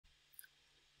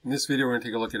In this video, we're going to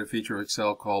take a look at a feature of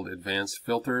Excel called Advanced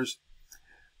Filters.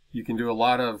 You can do a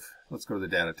lot of, let's go to the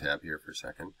Data tab here for a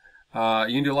second.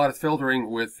 You can do a lot of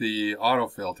filtering with the auto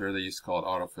filter. They used to call it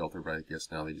auto filter, but I guess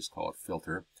now they just call it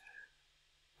filter.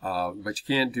 But you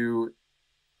can't do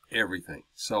everything.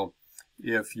 So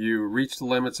if you reach the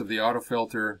limits of the auto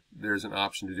filter, there's an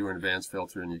option to do an advanced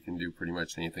filter, and you can do pretty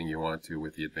much anything you want to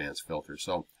with the advanced filter.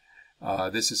 So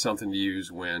this is something to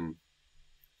use when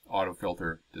auto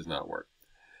filter does not work.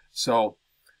 So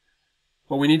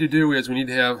what we need to do is we need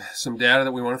to have some data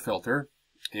that we want to filter,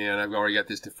 and I've already got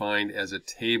this defined as a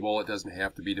table. It doesn't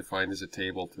have to be defined as a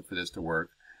table for this to work.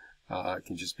 It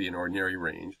can just be an ordinary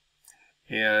range.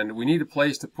 And we need a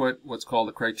place to put what's called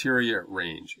a criteria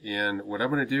range. And what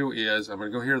I'm going to do is I'm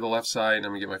going to go here to the left side, and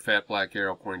I'm going to get my fat black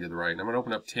arrow pointing to the right. And I'm going to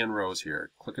open up 10 rows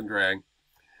here. Click and drag.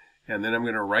 And then I'm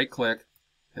going to right click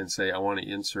and say I want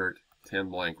to insert 10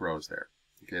 blank rows there.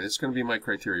 Okay, this is going to be my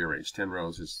criteria range. 10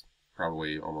 rows is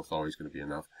probably almost always going to be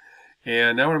enough.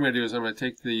 And now what I'm going to do is I'm going to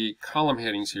take the column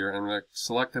headings here, and I'm going to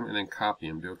select them and then copy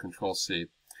them, do a Control-C,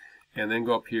 and then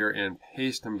go up here and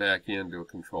paste them back in, do a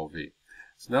Control-V.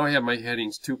 So now I have my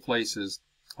headings two places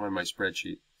on my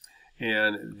spreadsheet.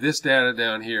 And this data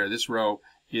down here, this row,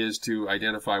 is to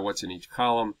identify what's in each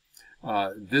column.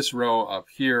 This row up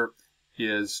here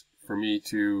is for me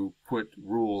to put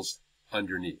rules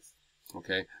underneath.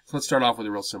 Okay, so let's start off with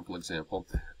a real simple example.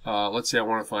 Let's say I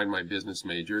want to find my business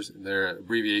majors. Their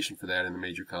abbreviation for that in the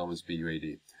major column is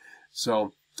BUAD.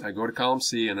 So I go to column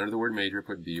C, and under the word major,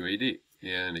 put BUAD.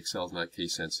 And Excel's not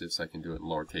case sensitive, so I can do it in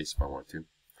lowercase if I want to.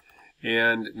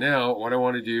 And now what I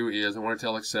want to do is I want to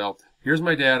tell Excel, here's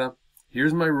my data,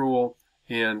 here's my rule,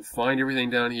 and find everything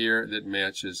down here that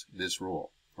matches this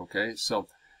rule. Okay, so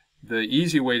the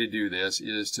easy way to do this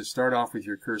is to start off with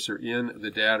your cursor in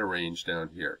the data range down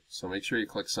here. So make sure you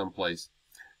click someplace.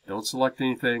 Don't select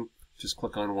anything, just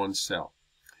click on one cell.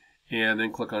 And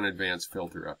then click on Advanced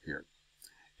Filter up here.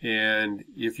 And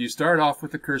if you start off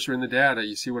with the cursor in the data,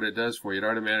 you see what it does for you. It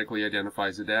automatically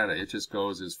identifies the data. It just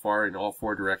goes as far in all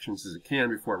four directions as it can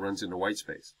before it runs into white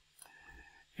space.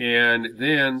 And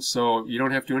then, so you don't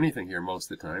have to do anything here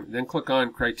most of the time. Then click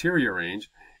on Criteria Range.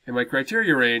 And my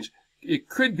criteria range, it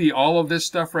could be all of this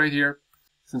stuff right here.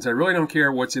 Since I really don't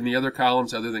care what's in the other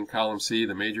columns other than column C,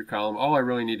 the major column, all I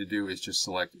really need to do is just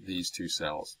select these two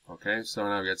cells. Okay, so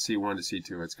now I've got C1 to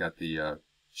C2. It's got the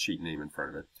sheet name in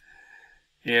front of it.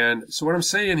 And so what I'm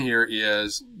saying here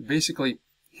is basically,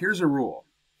 here's a rule.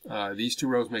 These two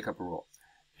rows make up a rule.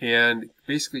 And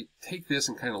basically take this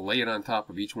and kind of lay it on top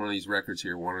of each one of these records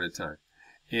here one at a time.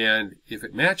 And if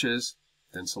it matches,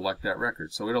 then select that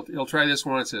record. So it'll try this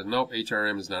one and says, nope,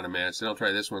 HRM is not a match. Then it'll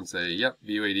try this one and say, yep,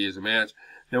 BUAD is a match.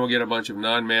 Then we'll get a bunch of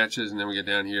non-matches, and then we get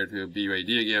down here to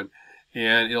BUAD again.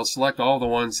 And it'll select all the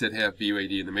ones that have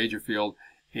BUAD in the major field.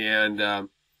 And I'm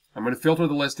going to filter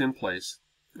the list in place.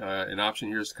 An option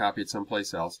here is to copy it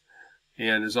someplace else.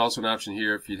 And there's also an option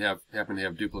here if you happen to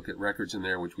have duplicate records in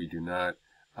there, which we do not,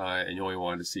 and you only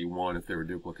wanted to see one if there were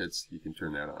duplicates, you can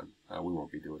turn that on. We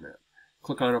won't be doing that.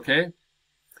 Click on OK.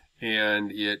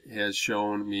 And it has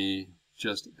shown me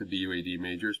just the BUAD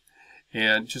majors.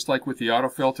 And just like with the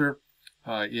autofilter,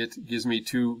 it gives me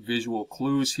two visual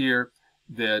clues here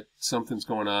that something's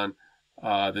going on.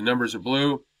 The numbers are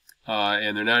blue,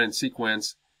 and they're not in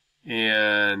sequence,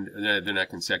 and they're not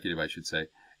consecutive, I should say.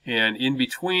 And in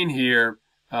between here,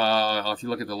 if you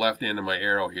look at the left end of my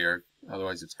arrow here,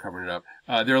 otherwise it's covering it up,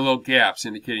 there are little gaps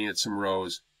indicating that some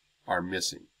rows are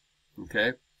missing.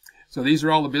 Okay? So these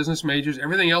are all the business majors.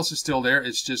 Everything else is still there.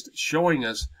 It's just showing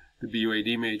us the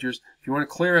BUAD majors. If you want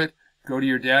to clear it, go to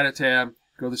your Data tab,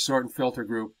 go to the Sort and Filter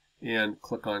group, and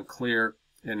click on Clear.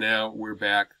 And now we're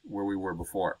back where we were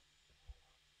before.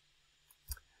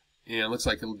 And it looks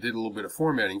like it did a little bit of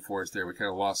formatting for us there. We kind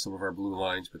of lost some of our blue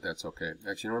lines, but that's okay.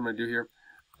 Actually, you know what I'm going to do here?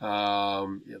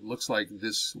 It looks like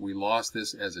we lost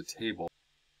this as a table.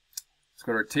 Let's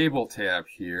go to our Table tab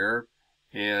here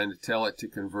and tell it to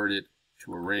convert it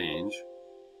to a range,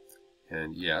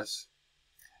 and yes.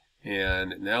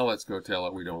 And now let's go tell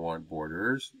it we don't want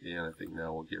borders, and I think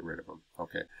now we'll get rid of them.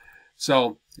 Okay,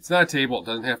 so it's not a table. It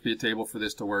doesn't have to be a table for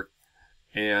this to work,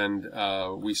 and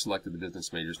we selected the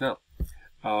business majors. Now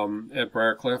at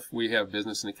Briarcliff we have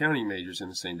business and accounting majors in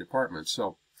the same department,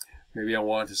 so maybe I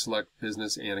want to select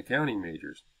business and accounting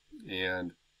majors,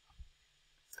 and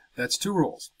that's two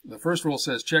rules. The first rule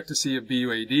says check to see if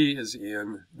BUAD is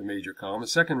in the major column. The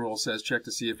second rule says check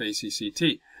to see if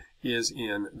ACCT is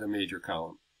in the major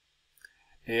column.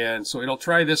 And so it'll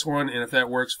try this one, and if that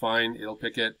works, fine, it'll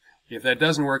pick it. If that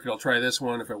doesn't work, it'll try this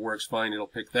one. If it works, fine, it'll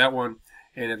pick that one.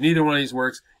 And if neither one of these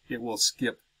works, it will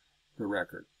skip the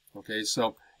record. Okay,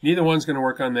 so Neither one's going to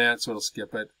work on that, so it'll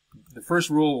skip it. The first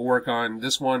rule will work on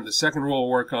this one. The second rule will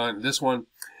work on this one.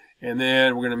 And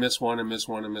then we're going to miss one and miss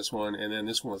one and miss one. And then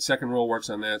this one, the second rule works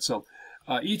on that. So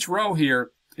each row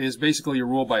here is basically a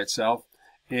rule by itself.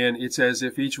 And it's as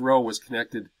if each row was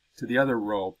connected to the other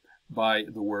row by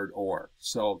the word or.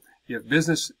 So if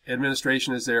business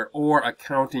administration is there or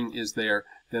accounting is there,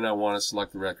 then I want to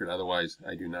select the record. Otherwise,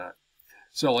 I do not.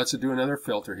 So let's do another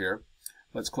filter here.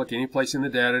 Let's click any place in the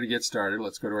data to get started.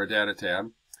 Let's go to our data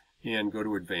tab and go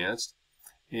to advanced.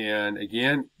 And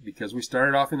again, because we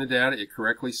started off in the data, it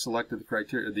correctly selected the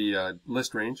criteria, the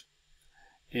list range.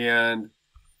 And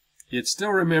it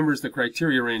still remembers the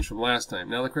criteria range from last time.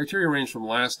 Now the criteria range from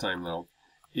last time though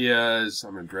is,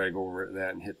 I'm going to drag over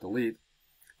that and hit delete.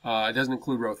 It doesn't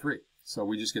include row 3. So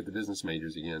we just get the business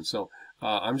majors again. So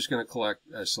I'm just going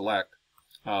to select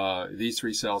these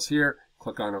 3 cells here,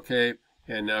 click on OK,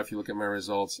 and now if you look at my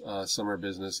results, some are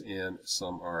business and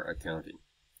some are accounting.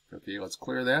 Okay, let's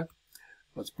clear that.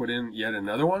 Let's put in yet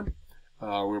another one. We're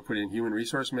going to put in human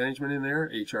resource management in there,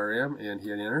 HRM, and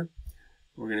hit enter.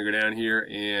 We're going to go down here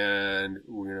and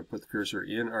we're going to put the cursor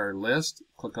in our list,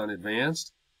 click on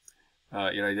advanced.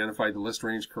 It identified the list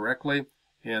range correctly,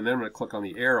 and then I'm going to click on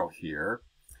the arrow here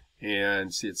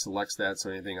and see it selects that, so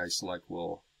anything I select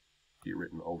will be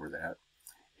written over that.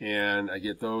 And I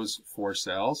get those 4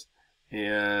 cells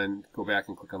and go back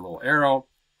and click on the little arrow,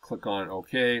 click on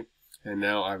OK, and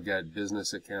now I've got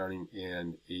business, accounting,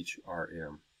 and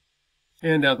HRM.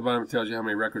 And down at the bottom it tells you how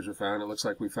many records were found. It looks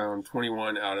like we found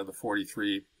 21 out of the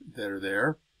 43 that are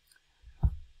there.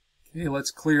 Okay,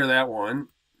 let's clear that one.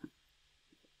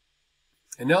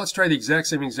 And now let's try the exact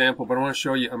same example, but I want to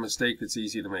show you a mistake that's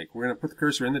easy to make. We're going to put the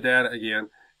cursor in the data again,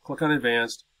 click on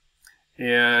advanced,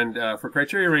 and for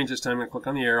criteria range this time I'm going to click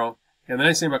on the arrow. And the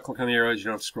nice thing about clicking on the arrow is you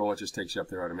don't have to scroll, it just takes you up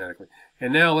there automatically.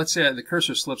 And now let's say the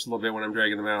cursor slips a little bit when I'm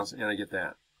dragging the mouse, and I get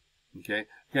that. Okay,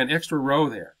 I've got an extra row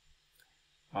there,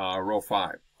 row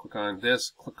 5. Click on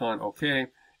this, click on OK,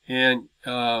 and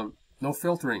no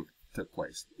filtering took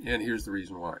place. And here's the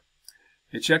reason why.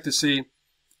 It checked to see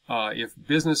if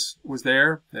business was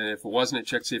there, and if it wasn't, it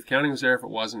checked to see if accounting was there. If it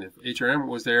wasn't, if HRM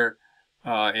was there,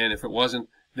 and if it wasn't,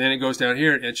 then it goes down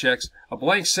here and checks a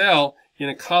blank cell in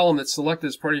a column that's selected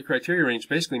as part of your criteria range.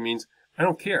 Basically means I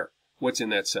don't care what's in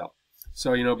that cell.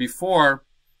 So, you know, before,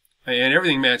 and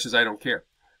everything matches, I don't care.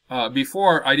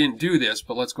 Before I didn't do this,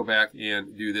 but let's go back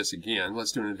and do this again.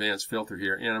 Let's do an advanced filter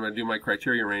here, and I'm going to do my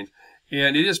criteria range.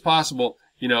 And it is possible,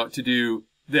 you know, to do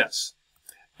this.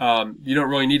 You don't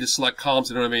really need to select columns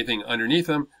that don't have anything underneath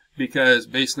them, because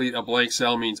basically a blank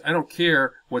cell means I don't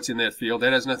care what's in that field.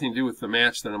 That has nothing to do with the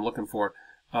match that I'm looking for.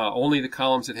 Only the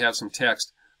columns that have some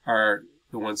text are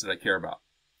the ones that I care about.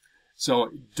 So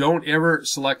don't ever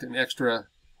select an extra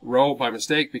row by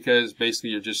mistake, because basically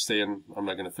you're just saying I'm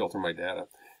not going to filter my data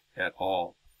at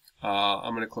all.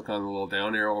 I'm going to click on the little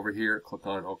down arrow over here, click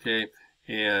on OK,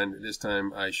 and this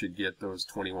time I should get those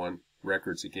 21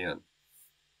 records again.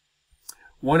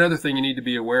 One other thing you need to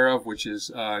be aware of, which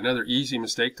is another easy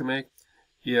mistake to make,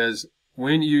 is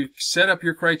when you set up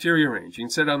your criteria range. You can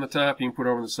set it on the top, you can put it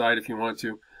over on the side if you want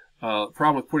to. The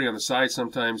problem with putting on the side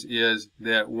sometimes is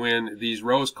that when these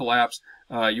rows collapse,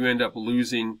 you end up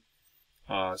losing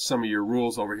some of your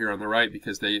rules over here on the right,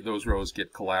 because those rows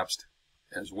get collapsed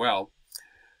as well.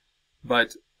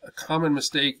 But a common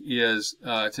mistake is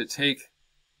to take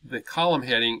the column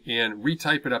heading and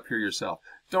retype it up here yourself.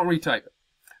 Don't retype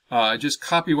it. Just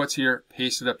copy what's here,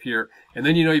 paste it up here, and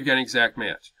then you know you've got an exact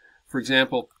match. For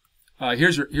example,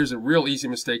 here's a real easy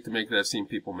mistake to make that I've seen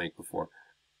people make before.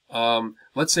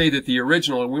 Let's say that the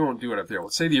original, and we won't do it up there,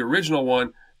 let's say the original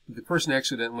one, the person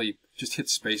accidentally just hit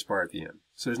spacebar at the end.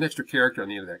 So there's an extra character on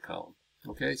the end of that column.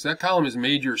 Okay, so that column is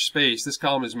major space, this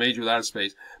column is major without a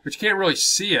space, but you can't really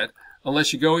see it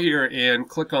unless you go here and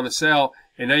click on the cell,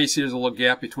 and now you see there's a little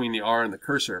gap between the R and the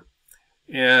cursor.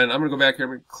 And I'm going to go back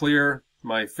here and clear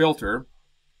my filter,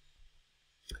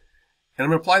 and I'm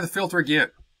going to apply the filter again.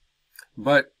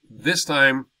 But this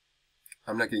time,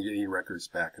 I'm not going to get any records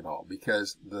back at all,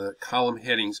 because the column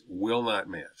headings will not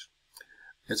match.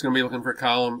 It's going to be looking for a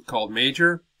column called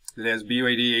Major that has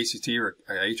BUAD, ACT, or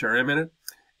HRM in it.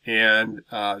 And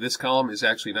this column is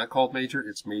actually not called Major.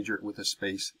 It's Major with a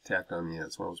space tacked on the end.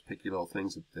 It's one of those picky little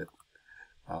things that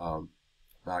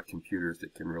about computers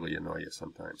that can really annoy you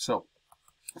sometimes. So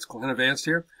let's click on Advanced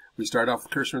here. We start off with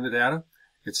the cursor in the data.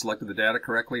 It selected the data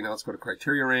correctly. Now let's go to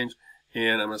Criteria Range,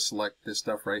 and I'm going to select this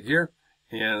stuff right here.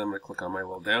 And I'm going to click on my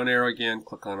little down arrow again,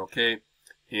 click on OK,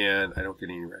 and I don't get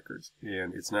any records.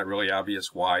 And it's not really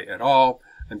obvious why at all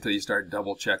until you start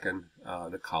double checking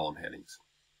the column headings.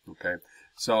 Okay,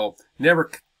 so never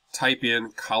type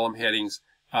in column headings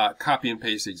copy and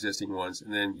paste existing ones,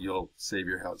 and then you'll save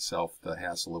yourself the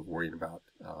hassle of worrying about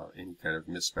any kind of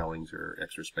misspellings or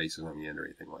extra spaces on the end or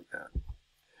anything like that.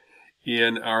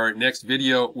 In our next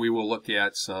video, we will look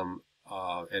at some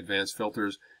advanced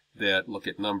filters that look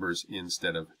at numbers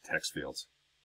instead of text fields.